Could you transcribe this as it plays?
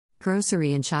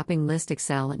Grocery and shopping list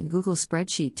Excel and Google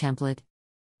spreadsheet template.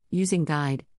 Using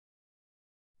guide.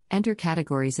 Enter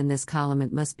categories in this column.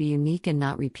 It must be unique and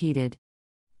not repeated.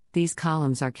 These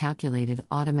columns are calculated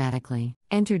automatically.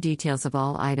 Enter details of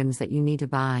all items that you need to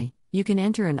buy. You can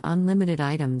enter an unlimited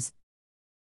items.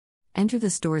 Enter the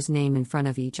store's name in front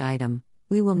of each item.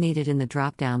 We will need it in the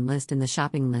drop-down list in the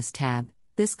shopping list tab.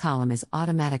 This column is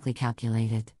automatically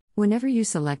calculated. Whenever you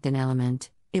select an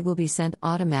element, it will be sent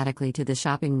automatically to the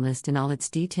shopping list in all its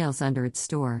details under its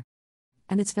store,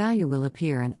 and its value will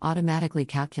appear and automatically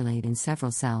calculate in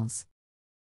several cells.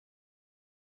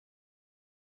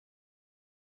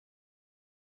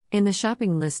 In the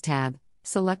Shopping List tab,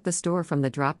 select the store from the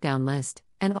drop-down list,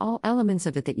 and all elements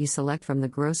of it that you select from the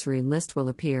grocery list will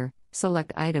appear.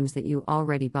 Select items that you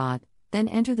already bought, then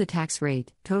enter the tax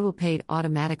rate. Total paid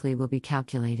automatically will be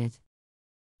calculated.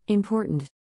 Important: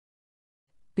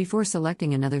 before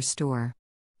selecting another store,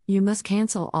 you must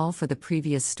cancel all for the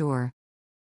previous store.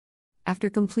 After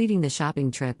completing the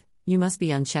shopping trip, you must be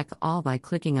uncheck all by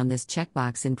clicking on this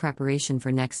checkbox in preparation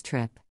for next trip.